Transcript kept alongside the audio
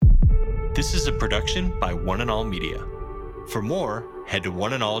This is a production by One and All Media. For more, head to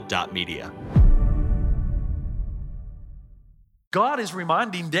oneandall.media. God is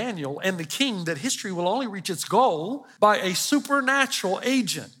reminding Daniel and the king that history will only reach its goal by a supernatural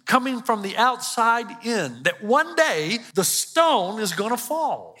agent coming from the outside in, that one day the stone is going to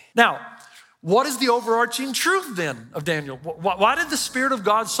fall. Now, what is the overarching truth then of Daniel? Why did the Spirit of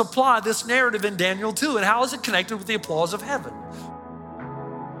God supply this narrative in Daniel 2, and how is it connected with the applause of heaven?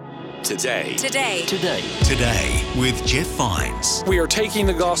 Today with Jeff Vines, We are taking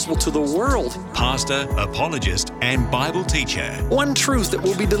the gospel to the world. pastor, apologist, and Bible teacher. One truth that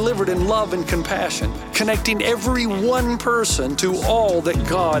will be delivered in love and compassion, connecting every one person to all that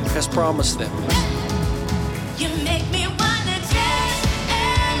God has promised them. You make me wanna dance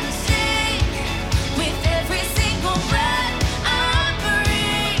and sing with every single breath I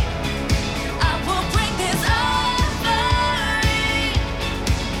breathe. I will bring this offering.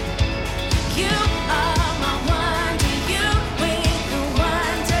 You are my wonder, you with the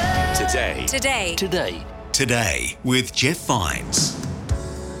wonder. Today with Jeff Vines.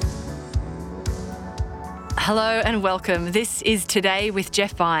 Hello and welcome. This is Today with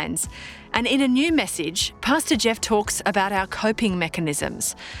Jeff Vines. And in a new message, Pastor Jeff talks about our coping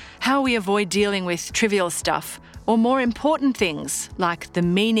mechanisms, how we avoid dealing with trivial stuff, or more important things like the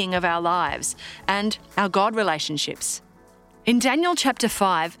meaning of our lives and our God relationships. In Daniel chapter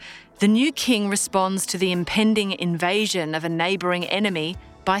 5, the new king responds to the impending invasion of a neighbouring enemy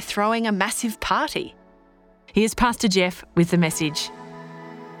by throwing a massive party. Here's Pastor Jeff with the message.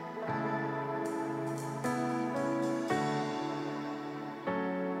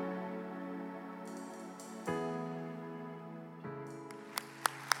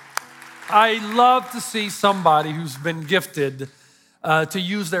 I love to see somebody who's been gifted to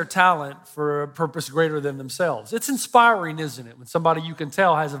use their talent for a purpose greater than themselves. It's inspiring, isn't it? When somebody you can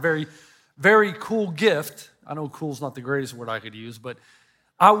tell has a very, very cool gift. I know cool's not the greatest word I could use, but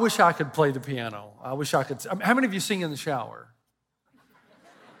I wish I could play the piano. I wish I could. How many of you sing in the shower?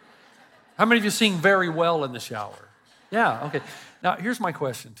 How many of you sing very well in the shower? Yeah, okay. Now, here's my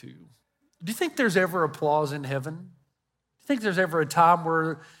question to you. Do you think there's ever applause in heaven? Do you think there's ever a time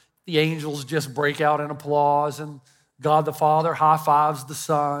where the angels just break out in applause and God the Father high fives the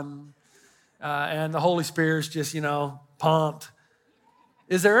Son and the Holy Spirit's just, pumped?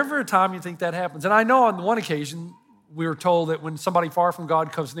 Is there ever a time you think that happens? And I know on one occasion we were told that when somebody far from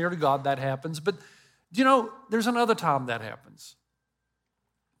God comes near to God, that happens. But there's another time that happens.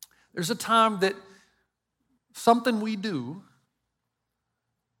 There's a time that something we do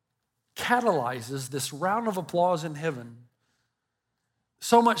catalyzes this round of applause in heaven,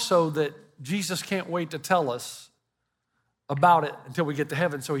 so much so that Jesus can't wait to tell us about it until we get to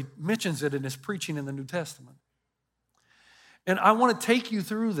heaven. So he mentions it in his preaching in the New Testament. And I want to take you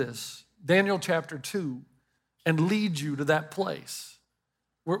through this, Daniel chapter 2, and lead you to that place.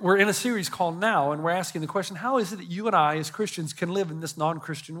 We're in a series called Now, and we're asking the question, how is it that you and I as Christians can live in this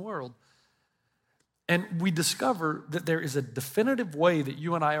non-Christian world? And we discover that there is a definitive way that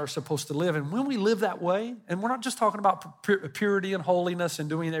you and I are supposed to live. And when we live that way, and we're not just talking about purity and holiness and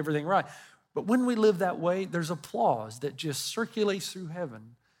doing everything right, but when we live that way, there's applause that just circulates through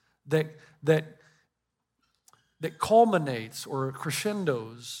heaven that culminates or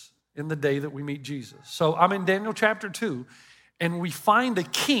crescendos in the day that we meet Jesus. So I'm in Daniel chapter 2, and we find a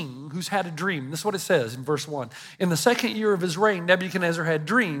king who's had a dream. This is what it says in verse 1. In the second year of his reign, Nebuchadnezzar had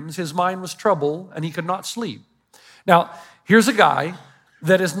dreams. His mind was troubled, and he could not sleep. Now, here's a guy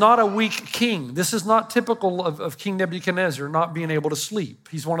that is not a weak king. This is not typical of King Nebuchadnezzar not being able to sleep.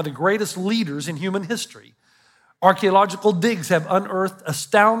 He's one of the greatest leaders in human history. Archaeological digs have unearthed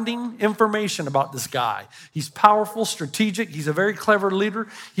astounding information about this guy. He's powerful, strategic. He's a very clever leader.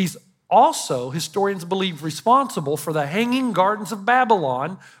 He's also, historians believe, responsible for the Hanging Gardens of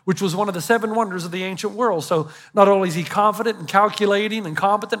Babylon, which was one of the 7 wonders of the ancient world. So not only is he confident and calculating and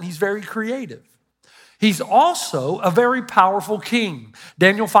competent, he's very creative. He's also a very powerful king.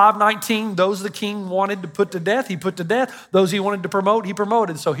 Daniel 5:19, those the king wanted to put to death, he put to death. Those he wanted to promote, he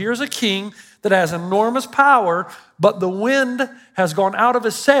promoted. So here's a king that has enormous power, but the wind has gone out of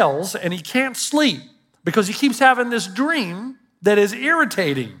his sails and he can't sleep because he keeps having this dream that is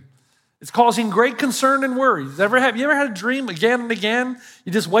irritating. It's causing great concern and worry. You ever had a dream again and again?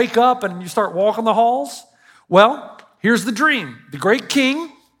 You just wake up and you start walking the halls? Well, here's the dream. The great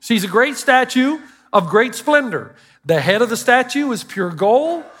king sees a great statue of great splendor. The head of the statue is pure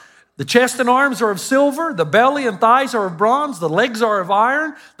gold. The chest and arms are of silver. The belly and thighs are of bronze. The legs are of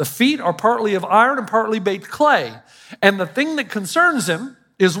iron. The feet are partly of iron and partly baked clay. And the thing that concerns him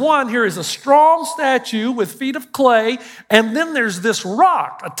is one, here is a strong statue with feet of clay, and then there's this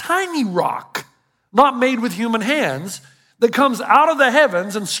rock, a tiny rock, not made with human hands, that comes out of the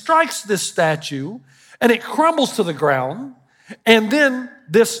heavens and strikes this statue, and it crumbles to the ground, and then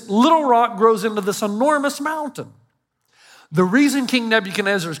this little rock grows into this enormous mountain. The reason King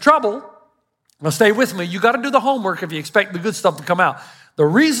Nebuchadnezzar is troubled, now stay with me, you got to do the homework if you expect the good stuff to come out. The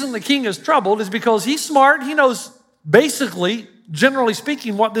reason the king is troubled is because he's smart. He knows basically, generally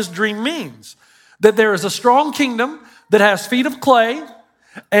speaking, what this dream means. That there is a strong kingdom that has feet of clay,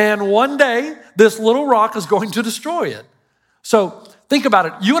 and one day this little rock is going to destroy it. So think about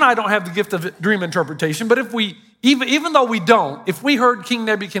it. You and I don't have the gift of dream interpretation, but if we, even though we don't, if we heard King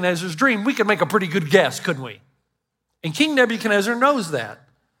Nebuchadnezzar's dream, we could make a pretty good guess, couldn't we? And King Nebuchadnezzar knows that.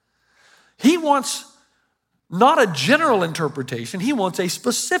 He wants not a general interpretation, he wants a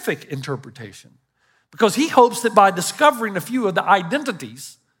specific interpretation. Because he hopes that by discovering a few of the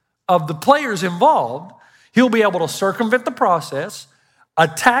identities of the players involved, he'll be able to circumvent the process,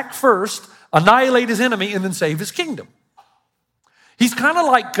 attack first, annihilate his enemy, and then save his kingdom. He's kind of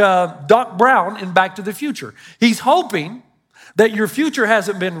like Doc Brown in Back to the Future. He's hoping that your future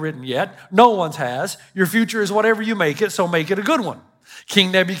hasn't been written yet. No one's has. Your future is whatever you make it, so make it a good one.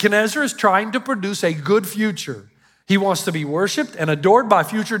 King Nebuchadnezzar is trying to produce a good future. He wants to be worshiped and adored by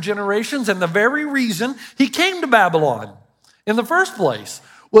future generations, and the very reason he came to Babylon in the first place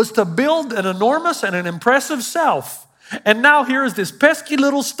was to build an enormous and an impressive self. And now here is this pesky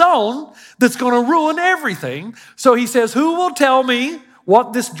little stone that's going to ruin everything. So he says, who will tell me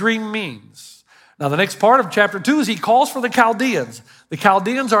what this dream means? Now the next part of chapter 2 is he calls for the Chaldeans. The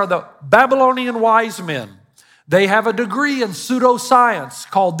Chaldeans are the Babylonian wise men. They have a degree in pseudoscience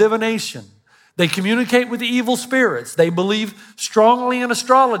called divination. They communicate with the evil spirits. They believe strongly in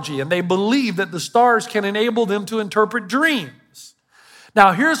astrology, and they believe that the stars can enable them to interpret dreams.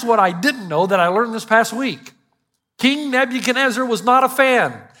 Now, here's what I didn't know that I learned this past week. King Nebuchadnezzar was not a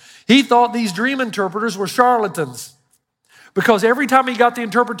fan. He thought these dream interpreters were charlatans because every time he got the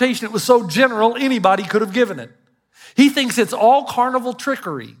interpretation, it was so general, anybody could have given it. He thinks it's all carnival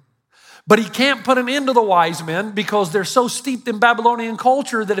trickery. But he can't put an end to the wise men because they're so steeped in Babylonian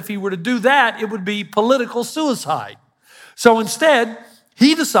culture that if he were to do that, it would be political suicide. So instead,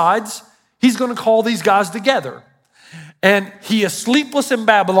 he decides he's going to call these guys together. And he is sleepless in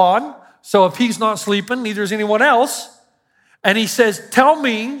Babylon. So if he's not sleeping, neither is anyone else. And he says, tell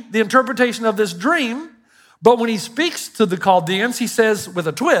me the interpretation of this dream. But when he speaks to the Chaldeans, he says with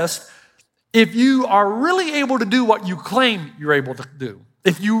a twist, if you are really able to do what you claim you're able to do,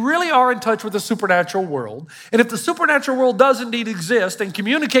 if you really are in touch with the supernatural world, and if the supernatural world does indeed exist and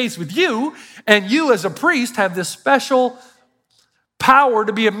communicates with you, and you as a priest have this special power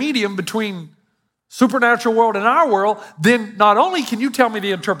to be a medium between supernatural world and our world, then not only can you tell me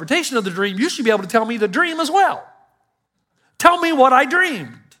the interpretation of the dream, you should be able to tell me the dream as well. Tell me what I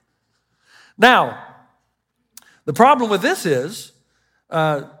dreamed. Now, the problem with this is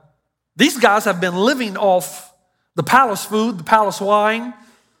these guys have been living off the palace food, the palace wine,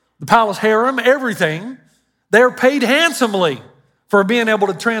 the palace harem, everything. They're paid handsomely for being able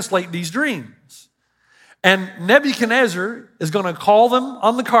to translate these dreams. And Nebuchadnezzar is going to call them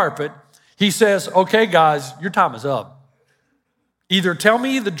on the carpet. He says, okay, guys, your time is up. Either tell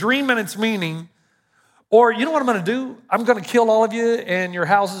me the dream and its meaning, or you know what I'm going to do? I'm going to kill all of you and your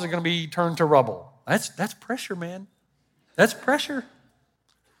houses are going to be turned to rubble. That's pressure, man. That's pressure.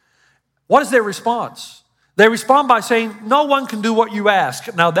 What is their response? They respond by saying, no one can do what you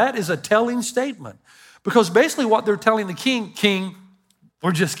ask. Now that is a telling statement because basically what they're telling the king,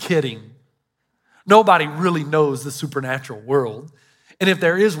 we're just kidding. Nobody really knows the supernatural world. And if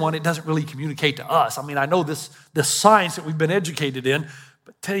there is one, it doesn't really communicate to us. I mean, I know this science that we've been educated in,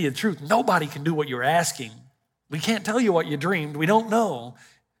 but tell you the truth, nobody can do what you're asking. We can't tell you what you dreamed. We don't know.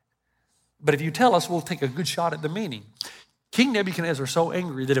 But if you tell us, we'll take a good shot at the meaning. King Nebuchadnezzar is so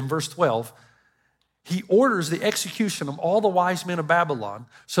angry that in verse 12, he orders the execution of all the wise men of Babylon.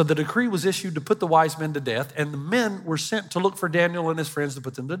 So the decree was issued to put the wise men to death, and the men were sent to look for Daniel and his friends to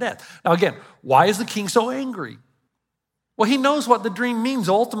put them to death. Now again, why is the king so angry? Well, he knows what the dream means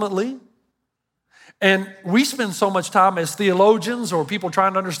ultimately. And we spend so much time as theologians or people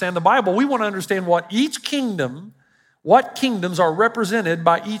trying to understand the Bible, we want to understand what kingdoms are represented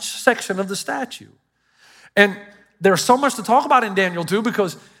by each section of the statue. And there's so much to talk about in Daniel 2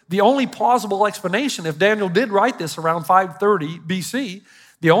 because the only plausible explanation, if Daniel did write this around 530 BC,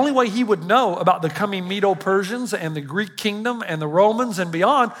 the only way he would know about the coming Medo-Persians and the Greek kingdom and the Romans and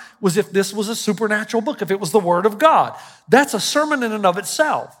beyond was if this was a supernatural book, if it was the Word of God. That's a sermon in and of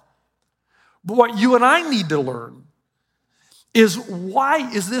itself. But what you and I need to learn is why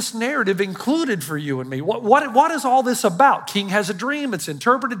is this narrative included for you and me? What is all this about? King has a dream, it's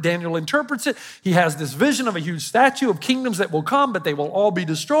interpreted, Daniel interprets it. He has this vision of a huge statue of kingdoms that will come, but they will all be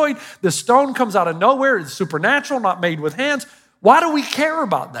destroyed. This stone comes out of nowhere, it's supernatural, not made with hands. Why do we care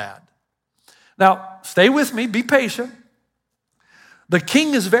about that? Now, stay with me, be patient. The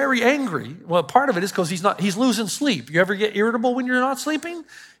king is very angry. Well, part of it is because he's losing sleep. You ever get irritable when you're not sleeping?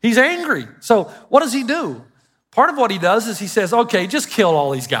 He's angry. So what does he do? Part of what he does is he says, okay, just kill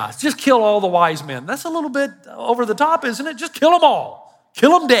all these guys. Just kill all the wise men. That's a little bit over the top, isn't it? Just kill them all.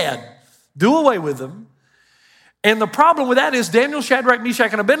 Kill them dead. Do away with them. And the problem with that is Daniel, Shadrach,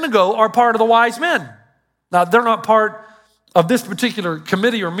 Meshach, and Abednego are part of the wise men. Now, they're not part of this particular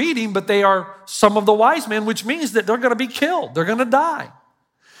committee or meeting, but they are some of the wise men, which means that they're going to be killed. They're going to die.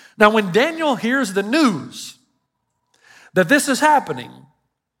 Now, when Daniel hears the news that this is happening,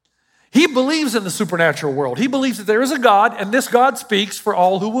 he believes in the supernatural world. He believes that there is a God, and this God speaks for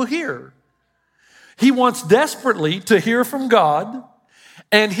all who will hear. He wants desperately to hear from God,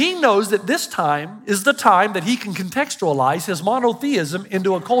 and he knows that this time is the time that he can contextualize his monotheism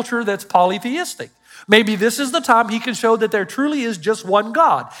into a culture that's polytheistic. Maybe this is the time he can show that there truly is just one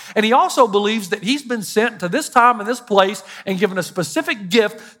God. And he also believes that he's been sent to this time and this place and given a specific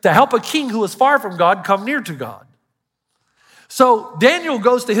gift to help a king who is far from God come near to God. So Daniel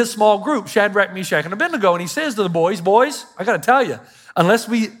goes to his small group, Shadrach, Meshach, and Abednego, and he says to the boys, I got to tell you, unless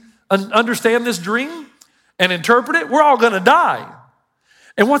we understand this dream and interpret it, we're all going to die.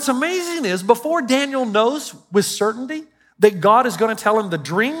 And what's amazing is before Daniel knows with certainty that God is going to tell him the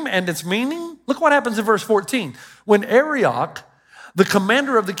dream and its meaning, look what happens in verse 14. When Arioch, the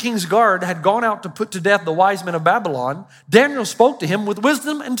commander of the king's guard, had gone out to put to death the wise men of Babylon, Daniel spoke to him with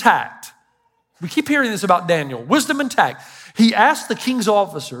wisdom and tact. We keep hearing this about Daniel, wisdom and tact. He asked the king's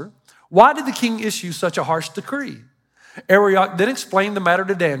officer, why did the king issue such a harsh decree? Arioch then explained the matter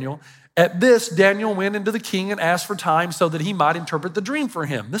to Daniel. At this, Daniel went into the king and asked for time so that he might interpret the dream for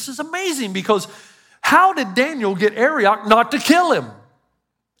him. This is amazing because how did Daniel get Arioch not to kill him?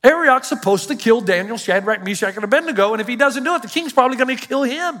 Arioch's supposed to kill Daniel, Shadrach, Meshach, and Abednego, and if he doesn't do it, the king's probably going to kill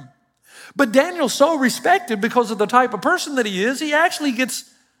him. But Daniel's so respected because of the type of person that he is, he actually gets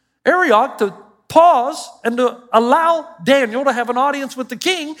Arioch to pause and to allow Daniel to have an audience with the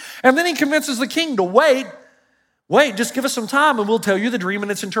king, and then he convinces the king to wait, just give us some time and we'll tell you the dream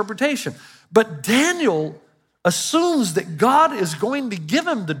and its interpretation. But Daniel assumes that God is going to give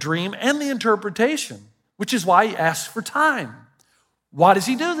him the dream and the interpretation, which is why he asks for time. Why does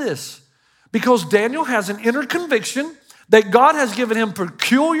he do this? Because Daniel has an inner conviction that God has given him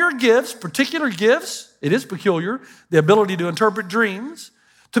particular gifts, it is peculiar, the ability to interpret dreams,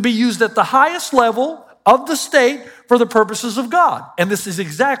 to be used at the highest level of the state for the purposes of God. And this is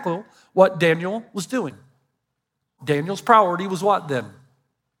exactly what Daniel was doing. Daniel's priority was what then?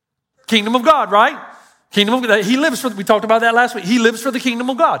 Kingdom of God, right? Kingdom of God. He lives for, we talked about that last week. He lives for the kingdom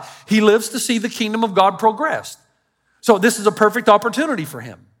of God. He lives to see the kingdom of God progress. So this is a perfect opportunity for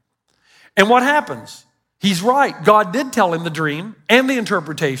him. And what happens? He's right. God did tell him the dream and the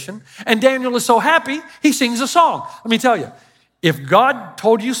interpretation. And Daniel is so happy, he sings a song. Let me tell you, if God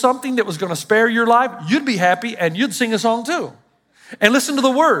told you something that was going to spare your life, you'd be happy and you'd sing a song too. And listen to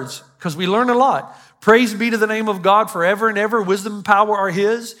the words, because we learn a lot. Praise be to the name of God forever and ever. Wisdom and power are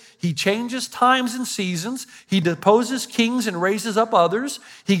his. He changes times and seasons. He deposes kings and raises up others.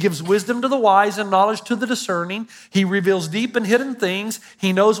 He gives wisdom to the wise and knowledge to the discerning. He reveals deep and hidden things.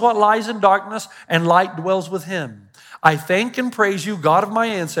 He knows what lies in darkness, and light dwells with him. I thank and praise you, God of my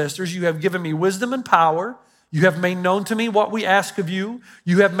ancestors. You have given me wisdom and power. You have made known to me what we ask of you.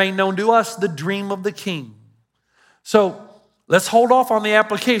 You have made known to us the dream of the king. So let's hold off on the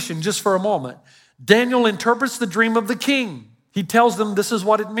application just for a moment. Daniel interprets the dream of the king. He tells them this is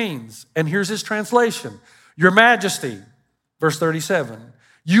what it means. And here's his translation. Your Majesty, verse 37,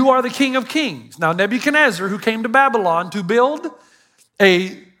 you are the King of kings. Now Nebuchadnezzar, who came to Babylon to build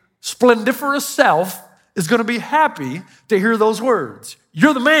a splendiferous self, is going to be happy to hear those words.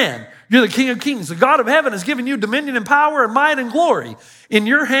 You're the man. You're the King of kings. The God of heaven has given you dominion and power and might and glory. In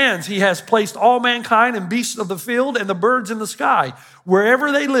your hands he has placed all mankind and beasts of the field and the birds in the sky.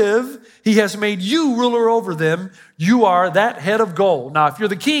 Wherever they live, he has made you ruler over them. You are that head of gold. Now, if you're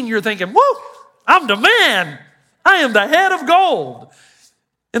the king, you're thinking, woo, I'm the man. I am the head of gold.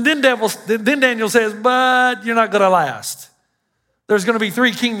 And then Daniel says, but you're not going to last. There's going to be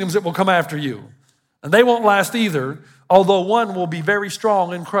 3 kingdoms that will come after you. And they won't last either, although one will be very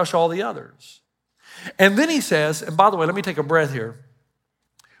strong and crush all the others. And then he says, and by the way, let me take a breath here.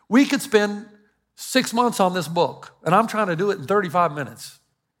 We could spend 6 months on this book, and I'm trying to do it in 35 minutes,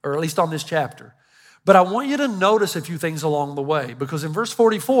 or at least on this chapter. But I want you to notice a few things along the way, because in verse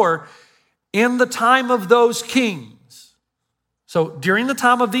 44, in the time of those kings, so during the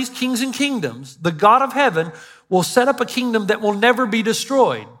time of these kings and kingdoms, the God of heaven will set up a kingdom that will never be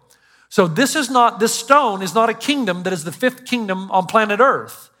destroyed. So this stone is not a kingdom that is the fifth kingdom on planet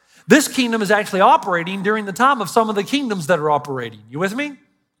Earth. This kingdom is actually operating during the time of some of the kingdoms that are operating. You with me?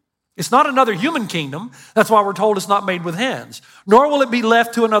 It's not another human kingdom. That's why we're told it's not made with hands. Nor will it be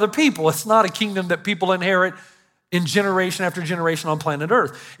left to another people. It's not a kingdom that people inherit in generation after generation on planet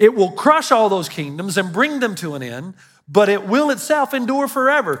Earth. It will crush all those kingdoms and bring them to an end, but it will itself endure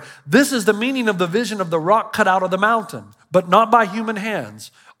forever. This is the meaning of the vision of the rock cut out of the mountain, but not by human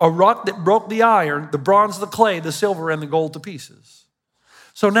hands. A rock that broke the iron, the bronze, the clay, the silver, and the gold to pieces.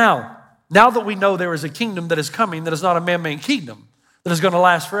 So now that we know there is a kingdom that is coming that is not a man-made kingdom, that is going to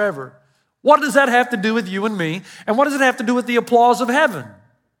last forever, what does that have to do with you and me? And what does it have to do with the applause of heaven?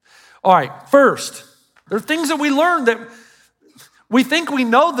 All right, first, there are things that we learn that we think we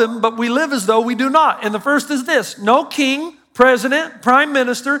know them, but we live as though we do not. And the first is this: no king, president, prime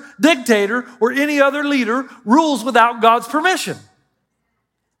minister, dictator, or any other leader rules without God's permission.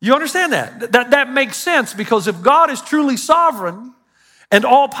 You understand that? That makes sense, because if God is truly sovereign and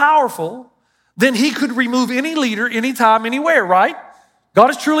all-powerful, then he could remove any leader anytime, anywhere, right? God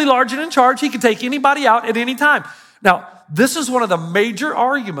is truly large and in charge. He can take anybody out at any time. Now, this is one of the major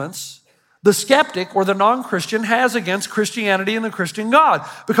arguments the skeptic or the non-Christian has against Christianity and the Christian God,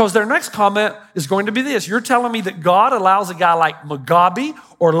 because their next comment is going to be this: you're telling me that God allows a guy like Mugabe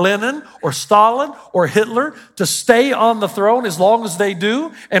or Lenin or Stalin or Hitler to stay on the throne as long as they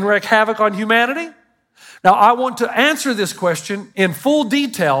do and wreak havoc on humanity? Now, I want to answer this question in full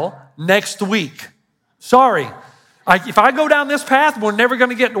detail next week. Sorry. If I go down this path, we're never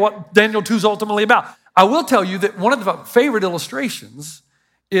going to get to what Daniel 2 is ultimately about. I will tell you that one of the favorite illustrations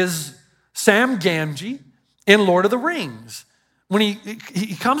is Sam Gamgee in Lord of the Rings, when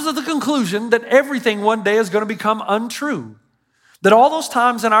he comes to the conclusion that everything one day is going to become untrue. That all those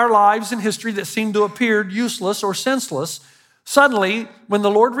times in our lives in history that seem to appear useless or senseless, suddenly, when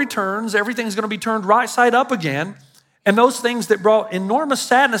the Lord returns, everything's going to be turned right side up again. And those things that brought enormous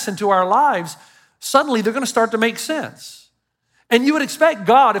sadness into our lives, suddenly they're going to start to make sense. And you would expect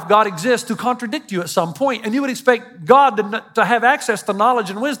God, if God exists, to contradict you at some point. And you would expect God to have access to knowledge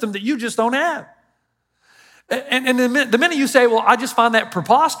and wisdom that you just don't have. And the minute you say, well, I just find that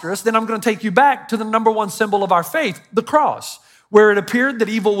preposterous, then I'm going to take you back to the number one symbol of our faith, the cross, where it appeared that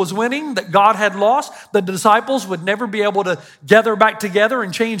evil was winning, that God had lost, the disciples would never be able to gather back together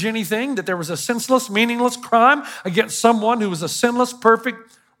and change anything, that there was a senseless, meaningless crime against someone who was a sinless,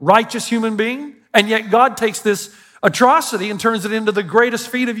 perfect, righteous human being. And yet God takes this atrocity and turns it into the greatest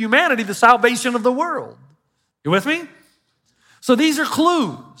feat of humanity, the salvation of the world. You with me? So these are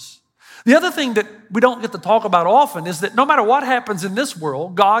clues. The other thing that we don't get to talk about often is that no matter what happens in this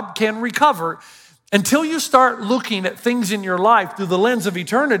world, God can recover. Until you start looking at things in your life through the lens of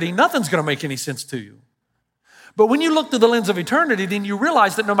eternity, nothing's going to make any sense to you. But when you look through the lens of eternity, then you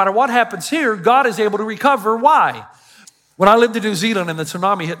realize that no matter what happens here, God is able to recover. Why? When I lived in New Zealand and the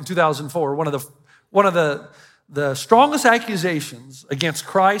tsunami hit in 2004, one of the strongest accusations against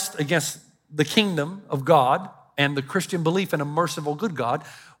Christ, against the kingdom of God and the Christian belief in a merciful good God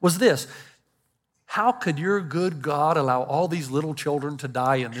was this: how could your good God allow all these little children to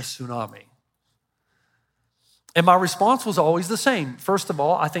die in this tsunami? And my response was always the same. First of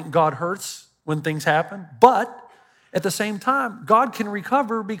all, I think God hurts when things happen, but at the same time, God can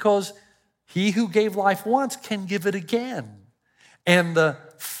recover because he who gave life once can give it again. And the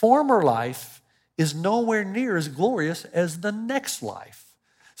former life is nowhere near as glorious as the next life.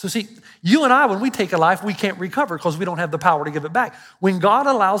 So see, you and I, when we take a life, we can't recover because we don't have the power to give it back. When God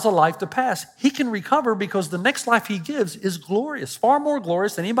allows a life to pass, he can recover because the next life he gives is glorious, far more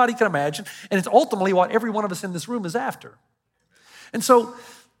glorious than anybody can imagine. And it's ultimately what every one of us in this room is after. And so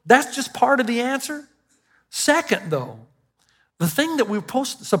that's just part of the answer. Second, though, the thing that we're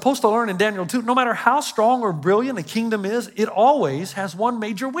supposed to learn in Daniel 2, no matter how strong or brilliant a kingdom is, it always has one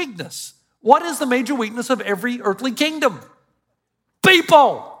major weakness. What is the major weakness of every earthly kingdom?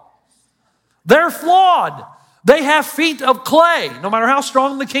 People. They're flawed. They have feet of clay, no matter how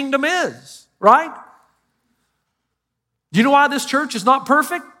strong the kingdom is, right? Do you know why this church is not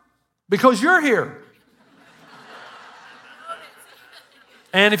perfect? Because you're here.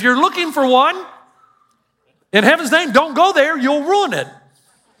 And if you're looking for one, in heaven's name, don't go there. You'll ruin it.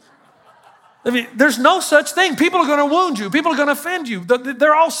 I mean, there's no such thing. People are going to wound you. People are going to offend you.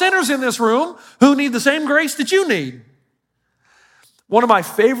 They're all sinners in this room who need the same grace that you need. One of my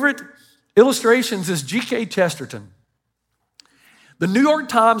favorite illustrations is G.K. Chesterton. The New York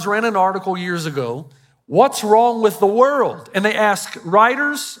Times ran an article years ago what's wrong with the world? And they asked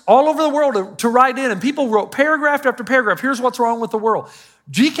writers all over the world to write in, and people wrote paragraph after paragraph. Here's what's wrong with the world.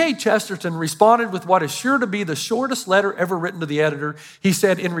 G.K. Chesterton responded with what is sure to be the shortest letter ever written to the editor. He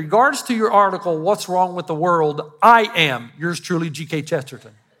said, in regards to your article, What's Wrong with the World, I am yours truly, G.K.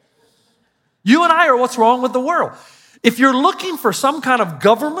 Chesterton. You and I are what's wrong with the world. If you're looking for some kind of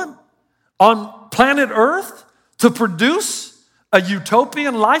government on planet Earth to produce a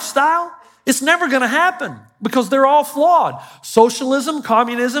utopian lifestyle, it's never going to happen because they're all flawed. Socialism,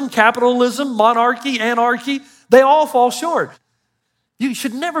 communism, capitalism, monarchy, anarchy, they all fall short. You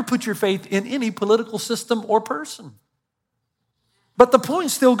should never put your faith in any political system or person. But the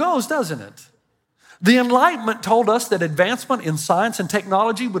point still goes, doesn't it? The Enlightenment told us that advancement in science and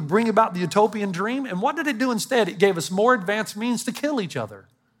technology would bring about the utopian dream. And what did it do instead? It gave us more advanced means to kill each other.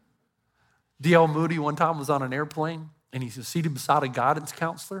 D.L. Moody one time was on an airplane and he was seated beside a guidance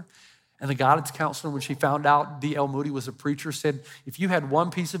counselor. And the guidance counselor, when she found out D.L. Moody was a preacher, said, if you had one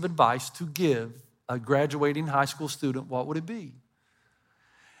piece of advice to give a graduating high school student, what would it be?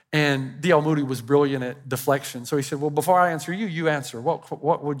 And D.L. Moody was brilliant at deflection. So he said, well, before I answer you, you answer. What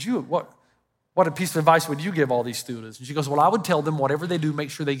a piece of advice would you give all these students? And she goes, well, I would tell them whatever they do,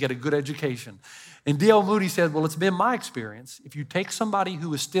 make sure they get a good education. And D.L. Moody said, well, it's been my experience. If you take somebody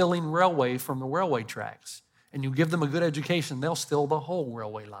who is stealing railway from the railway tracks and you give them a good education, they'll steal the whole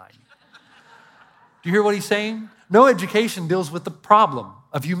railway line. Do you hear what he's saying? No education deals with the problem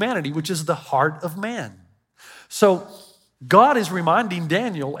of humanity, which is the heart of man. So God is reminding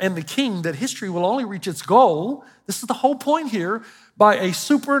Daniel and the king that history will only reach its goal. This is the whole point here, by a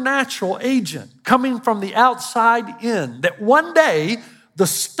supernatural agent coming from the outside in, that one day the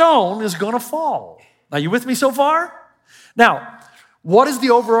stone is going to fall. Now, you with me so far? Now, what is the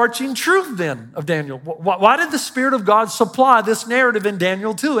overarching truth then of Daniel? Why did the Spirit of God supply this narrative in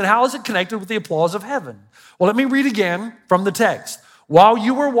Daniel 2? And how is it connected with the applause of heaven? Well, let me read again from the text. While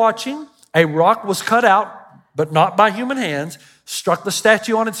you were watching, a rock was cut out, but not by human hands, struck the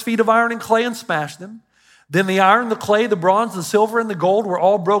statue on its feet of iron and clay and smashed them. Then the iron, the clay, the bronze, the silver, and the gold were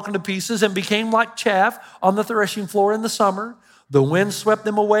all broken to pieces and became like chaff on the threshing floor in the summer. The wind swept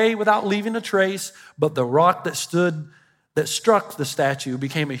them away without leaving a trace, but the rock that struck the statue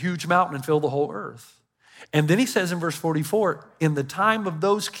became a huge mountain and filled the whole earth. And then he says in verse 44, in the time of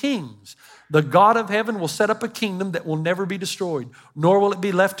those kings, the God of heaven will set up a kingdom that will never be destroyed, nor will it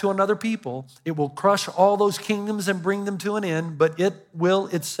be left to another people. It will crush all those kingdoms and bring them to an end, but it will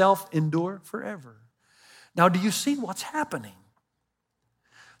itself endure forever. Now, do you see what's happening?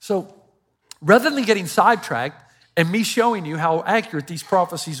 So rather than getting sidetracked and me showing you how accurate these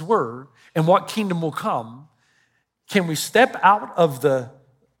prophecies were and what kingdom will come, can we step out of the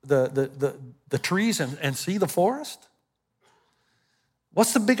trees and see the forest?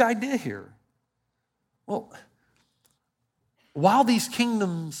 What's the big idea here? Well, while these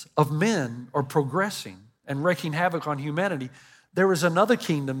kingdoms of men are progressing and wreaking havoc on humanity, there is another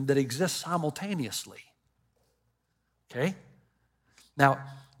kingdom that exists simultaneously. Okay? Now,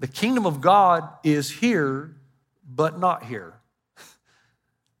 the kingdom of God is here, but not here.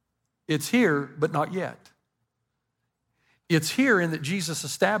 It's here, but not yet. It's here in that Jesus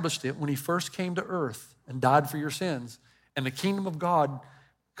established it when he first came to earth and died for your sins. And the kingdom of God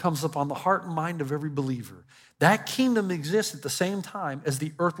comes upon the heart and mind of every believer. That kingdom exists at the same time as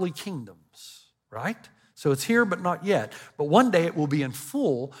the earthly kingdoms, right? So it's here, but not yet. But one day it will be in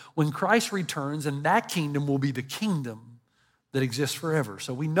full when Christ returns, and that kingdom will be the kingdom that exists forever.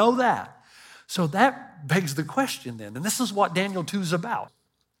 So we know that. So that begs the question then, and this is what Daniel 2 is about.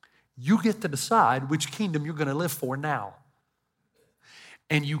 You get to decide which kingdom you're going to live for now.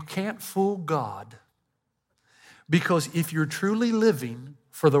 And you can't fool God, because if you're truly living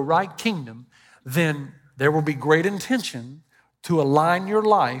for the right kingdom, then there will be great intention to align your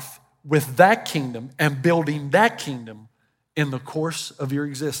life with that kingdom and building that kingdom in the course of your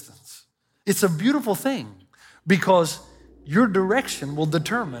existence. It's a beautiful thing because your direction will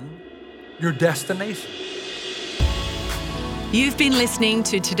determine your destination. You've been listening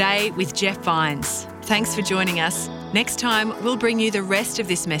to Today with Jeff Vines. Thanks for joining us. Next time, we'll bring you the rest of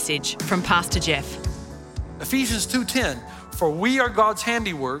this message from Pastor Jeff. Ephesians 2:10, for we are God's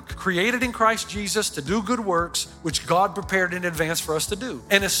handiwork, created in Christ Jesus to do good works, which God prepared in advance for us to do.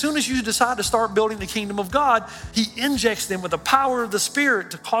 And as soon as you decide to start building the kingdom of God, he injects them with the power of the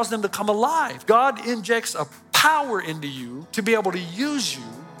Spirit to cause them to come alive. God injects a power into you to be able to use you.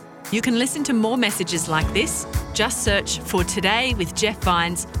 You can listen to more messages like this. Just search for Today with Jeff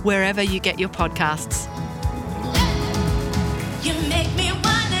Vines wherever you get your podcasts. You make me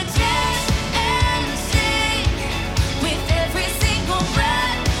wanna dance and sing with every single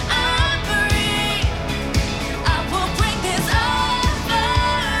breath I breathe.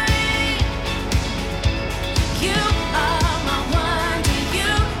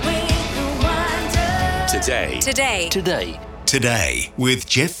 Today with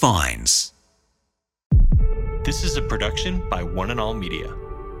Jeff Vines. This is a production by One and All Media.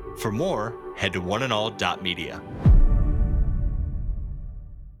 For more, head to oneandall.media.